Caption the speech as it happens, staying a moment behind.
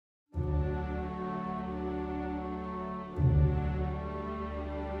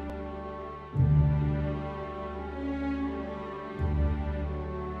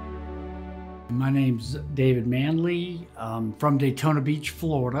My name's David Manley. I'm from Daytona Beach,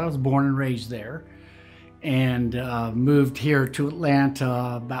 Florida. I was born and raised there, and moved here to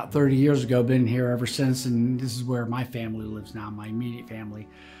Atlanta about 30 years ago. Been here ever since, and this is where my family lives now, my immediate family.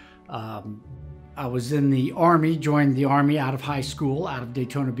 I was in the Army, joined the Army out of high school, out of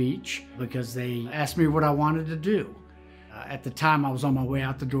Daytona Beach, because they asked me what I wanted to do. At the time, I was on my way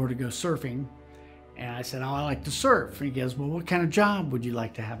out the door to go surfing, and I said, "Oh, I like to surf." And he goes, "Well, what kind of job would you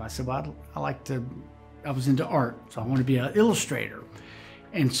like to have?" I said, "Well, I was into art, so I want to be an illustrator."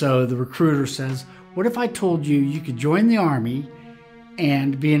 And so the recruiter says, "What if I told you you could join the Army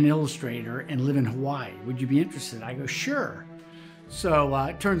and be an illustrator and live in Hawaii? Would you be interested?" I go, "Sure." So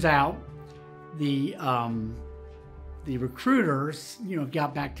it turns out the recruiters,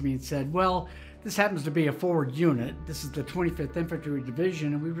 got back to me and said, "Well, this happens to be a forward unit. This is the 25th Infantry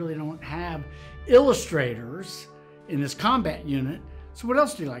Division, and we really don't have illustrators in this combat unit. So what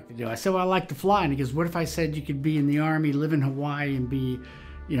else do you like to do?" I said, "Well, I like to fly." And he goes, "What if I said you could be in the Army, live in Hawaii, and be,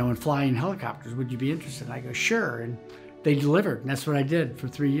 and fly in helicopters? Would you be interested?" I go, "Sure." And they delivered, and that's what I did for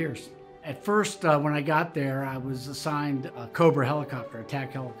 3 years. At first, when I got there, I was assigned a Cobra helicopter,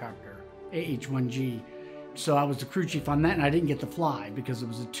 attack helicopter, AH-1G. So I was the crew chief on that, and I didn't get to fly because it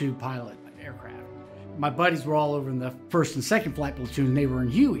was a two-pilot aircraft. My buddies were all over in the 1st and 2nd Flight Platoon. They were in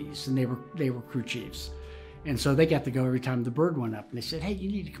Hueys, and they were crew chiefs. And so they got to go every time the bird went up. And they said, "Hey,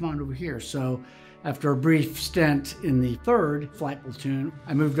 you need to come on over here." So after a brief stint in the 3rd Flight Platoon,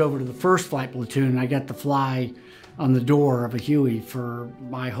 I moved over to the 1st Flight Platoon, and I got to fly on the door of a Huey for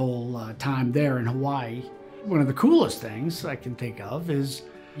my whole time there in Hawaii. One of the coolest things I can think of is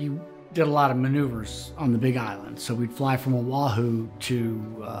you did a lot of maneuvers on the Big Island. So we'd fly from Oahu to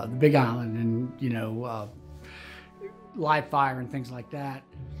the Big Island and, live fire and things like that.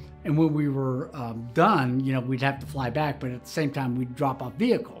 And when we were done, we'd have to fly back, but at the same time, we'd drop off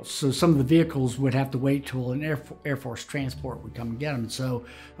vehicles. So some of the vehicles would have to wait till an Air Force transport would come and get them. And so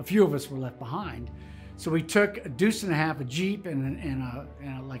a few of us were left behind. So we took a deuce and a half, a Jeep, and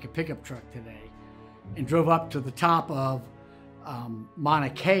like a pickup truck today, and drove up to the top of Mauna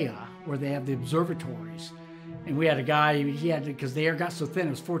Kea, where they have the observatories. And we had a guy, because the air got so thin,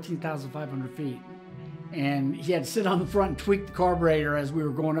 it was 14,500 feet. And he had to sit on the front and tweak the carburetor as we were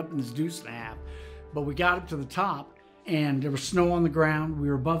going up in this deuce and a half. But we got up to the top, and there was snow on the ground. We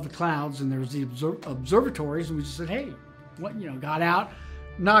were above the clouds, and there was the observatories, and we just said, "Hey," got out,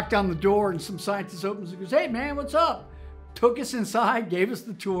 knocked on the door, and some scientist opens and goes, "Hey, man, what's up?" Took us inside, gave us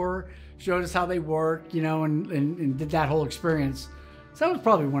the tour, showed us how they work, and did that whole experience. So that was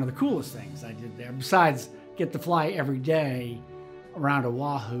probably one of the coolest things I did there, besides get to fly every day around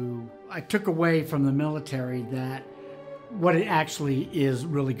Oahu. I took away from the military that what it actually is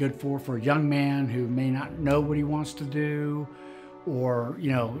really good for a young man who may not know what he wants to do, or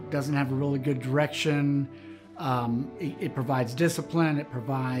doesn't have a really good direction. It provides discipline, it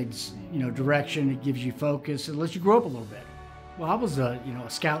provides direction, it gives you focus, it lets you grow up a little bit. Well, I was a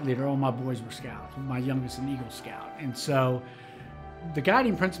scout leader. All my boys were scouts. My youngest an Eagle Scout, and so the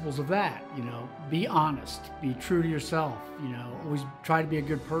guiding principles of that, be honest, be true to yourself, always try to be a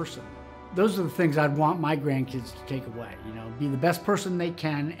good person. Those are the things I'd want my grandkids to take away. Be the best person they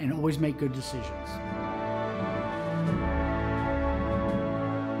can and always make good decisions.